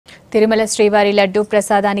తిరుమల శ్రీవారి లడ్డు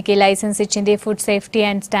ప్రసాదానికి లైసెన్స్ ఇచ్చింది food safety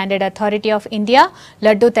and standard authority of India.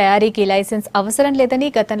 Laddu తయారీకి లైసెన్స్ అవసరం లేదని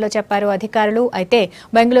గతంలో చెప్పారు అధికారులు. అయితే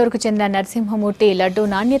బెంగళూరుకు చెందిన Narasimhamurthy laddu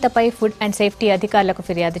నాణ్యతపై food and safety అధికారులకు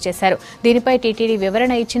ఫిర్యాదు చేశారు. దీనిపై టీటీడీ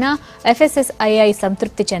వివరణ ఇచ్చినా FSSAI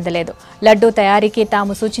సంతృప్తి చెందలేదు. లడ్డు తయారీకి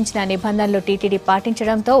తాము సూచించిన నిబంధనలు టీటీడీ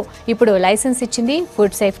పాటించడంతో ఇప్పుడు లైసెన్స్ ఇచ్చింది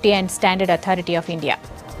food safety and standard authority of India.